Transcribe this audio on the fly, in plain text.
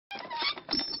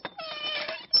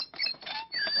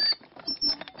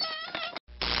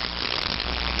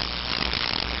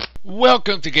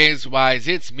Welcome to Games Wise,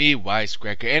 it's me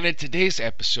Wisecracker, and in today's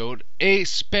episode, a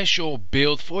special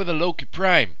build for the Loki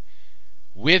Prime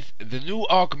with the new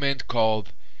augment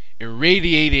called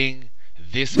Irradiating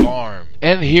Disarm.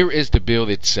 And here is the build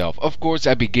itself. Of course,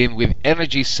 I begin with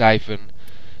Energy Siphon,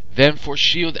 then for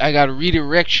shield I got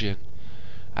Redirection,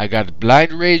 I got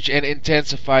Blind Rage and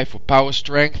Intensify for power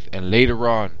strength, and later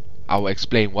on I will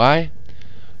explain why.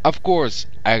 Of course,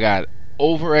 I got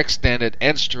Overextended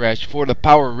and Stretch for the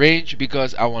power range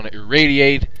because I want to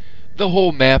irradiate the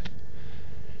whole map.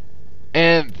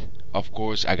 And of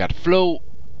course I got Flow,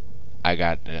 I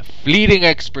got Fleeting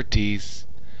Expertise,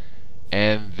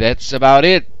 and that's about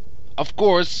it. Of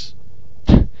course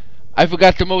I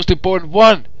forgot the most important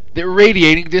one, the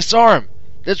Irradiating Disarm.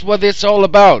 That's what it's all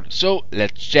about, so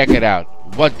let's check it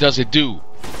out. What does it do?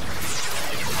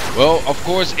 Well, of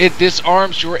course it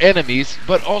disarms your enemies,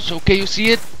 but also, can you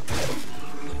see it?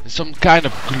 Some kind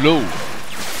of glow.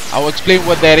 I'll explain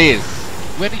what that is.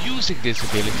 When using this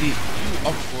ability, you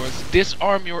of course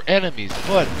disarm your enemies,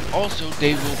 but also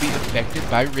they will be affected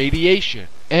by radiation.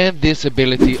 And this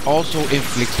ability also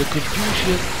inflicts a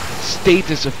confusion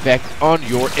status effect on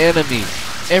your enemies.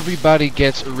 Everybody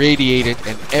gets irradiated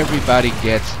and everybody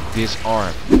gets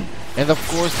disarmed. And of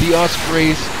course the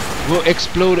Ospreys will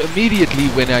explode immediately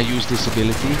when I use this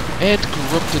ability, and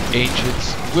corrupted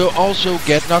ancients will also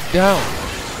get knocked down.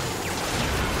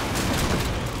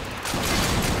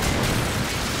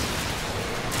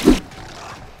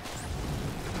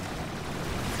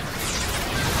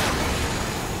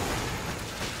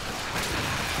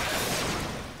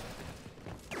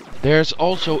 There's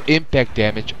also impact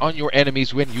damage on your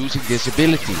enemies when using this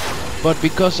ability, but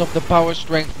because of the power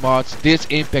strength mods, this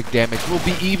impact damage will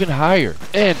be even higher.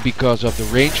 And because of the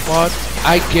range mods,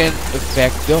 I can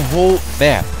affect the whole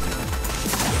map.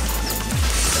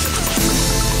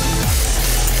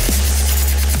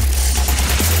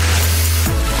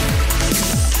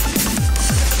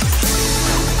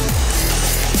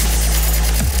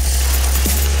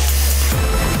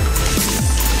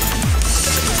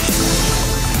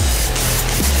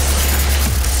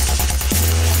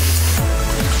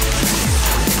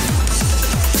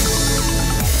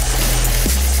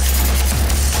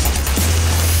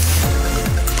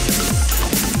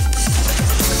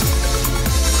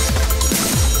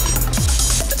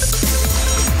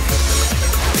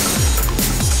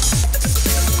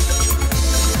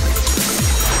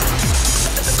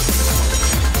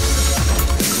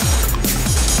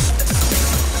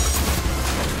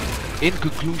 In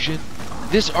conclusion,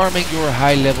 disarming your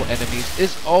high-level enemies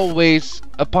is always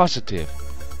a positive,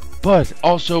 but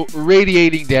also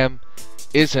irradiating them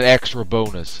is an extra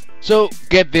bonus. So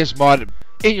get this mod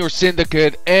in your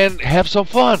syndicate and have some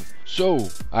fun. So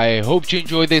I hope you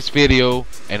enjoyed this video,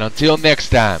 and until next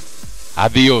time,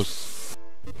 adios.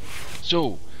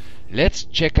 So let's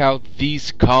check out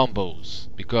these combos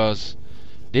because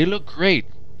they look great,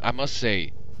 I must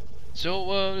say. So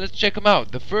let's check them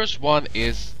out. The first one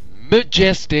is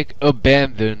Majestic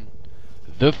Abandon.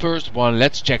 The first one,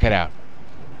 let's check it out.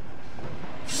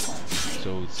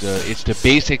 So it's the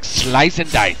basic slice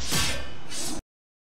and dice.